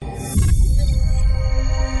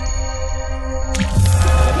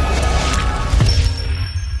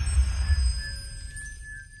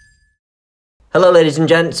Hello ladies and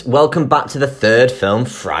gents, welcome back to the third Film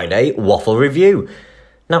Friday Waffle review.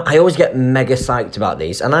 Now, I always get mega psyched about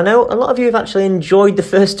these, and I know a lot of you have actually enjoyed the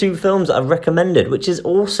first two films that I've recommended, which is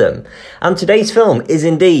awesome. And today's film is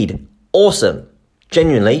indeed awesome.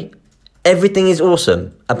 Genuinely, everything is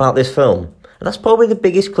awesome about this film. And that's probably the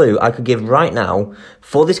biggest clue I could give right now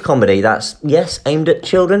for this comedy that's, yes, aimed at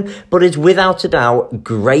children, but is without a doubt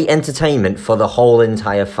great entertainment for the whole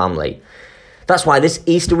entire family. That's why this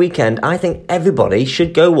Easter weekend, I think everybody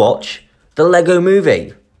should go watch the Lego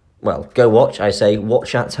Movie. Well, go watch, I say,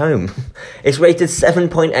 watch at home. It's rated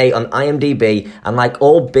 7.8 on IMDb, and like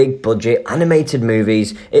all big budget animated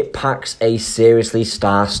movies, it packs a seriously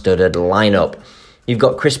star-studded lineup. You've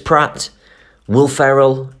got Chris Pratt, Will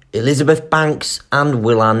Ferrell, Elizabeth Banks, and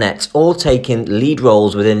Will Arnett, all taking lead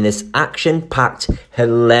roles within this action-packed,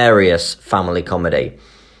 hilarious family comedy.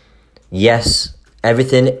 Yes,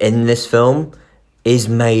 everything in this film is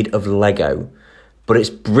made of Lego, but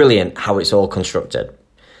it's brilliant how it's all constructed.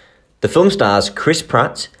 The film stars Chris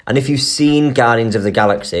Pratt, and if you've seen Guardians of the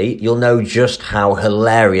Galaxy, you'll know just how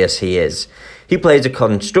hilarious he is. He plays a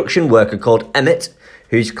construction worker called Emmett,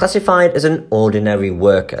 who's classified as an ordinary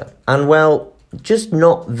worker, and well, just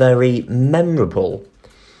not very memorable.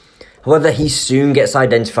 However, he soon gets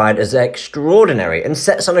identified as extraordinary and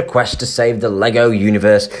sets on a quest to save the Lego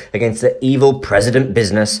universe against the evil President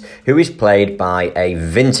Business, who is played by a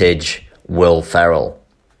vintage Will Ferrell.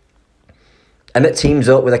 Emmett teams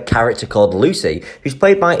up with a character called Lucy, who's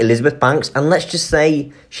played by Elizabeth Banks, and let's just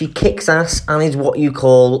say she kicks ass and is what you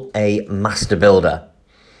call a master builder.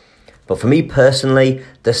 But for me personally,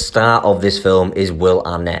 the star of this film is Will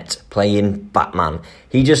Arnett, playing Batman.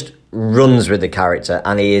 He just runs with the character,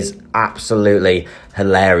 and he is absolutely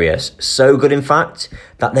hilarious. So good, in fact,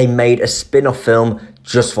 that they made a spin-off film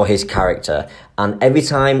just for his character. And every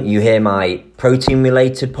time you hear my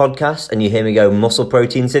protein-related podcast and you hear me go muscle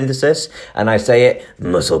protein synthesis, and I say it,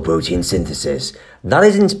 muscle protein synthesis, that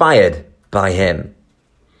is inspired by him.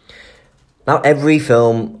 Now, every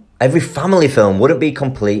family film wouldn't be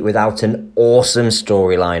complete without an awesome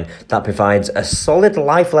storyline that provides a solid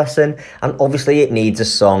life lesson, and obviously it needs a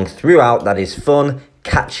song throughout that is fun,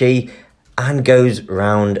 catchy, and goes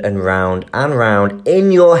round and round and round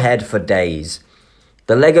in your head for days.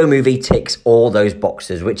 The Lego Movie ticks all those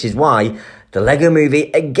boxes, which is why the Lego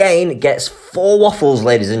Movie again gets 4 waffles,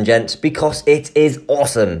 ladies and gents, because it is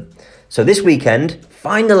awesome. So this weekend,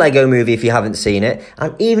 find the Lego Movie if you haven't seen it,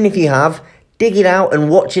 and even if you have, dig it out and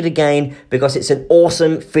watch it again because it's an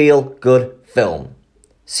awesome, feel-good film.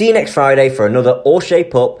 See you next Friday for another All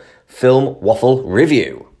Shape Up Film Waffle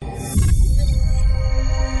review.